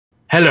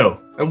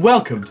Hello, and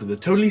welcome to the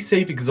totally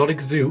safe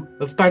exotic zoo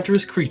of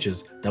banterous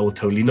creatures that will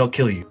totally not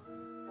kill you.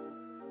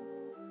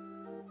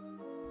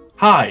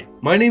 Hi,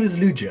 my name is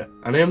Luja,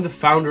 and I am the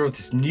founder of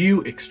this new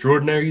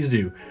extraordinary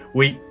zoo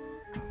where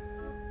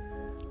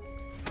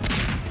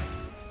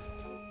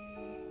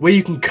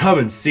you can come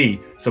and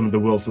see some of the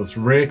world's most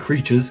rare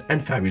creatures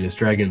and fabulous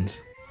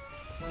dragons.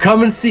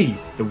 Come and see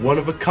the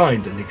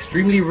one-of-a-kind and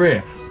extremely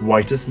rare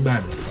whitest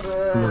mantis,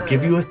 who will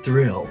give you a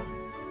thrill.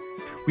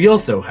 We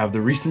also have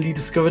the recently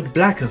discovered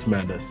blackest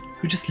mantis,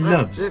 who just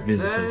loves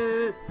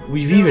visitors.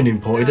 We've even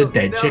imported a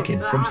dead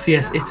chicken from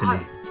CS Italy.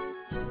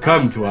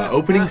 Come to our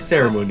opening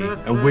ceremony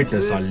and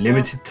witness our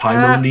limited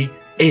time only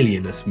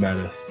alienist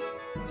mantis.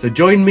 So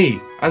join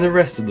me and the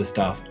rest of the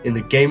staff in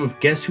the game of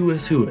Guess Who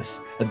Is Who Is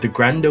at the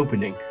grand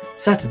opening,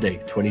 Saturday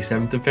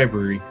 27th of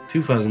February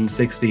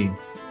 2016,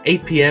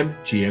 8 PM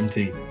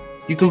GMT.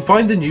 You can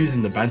find the news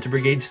in the Banter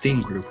Brigade Steam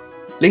group.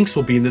 Links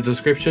will be in the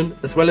description,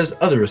 as well as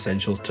other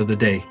essentials to the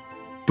day.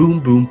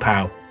 Boom boom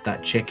pow,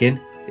 that chicken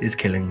is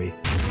killing me.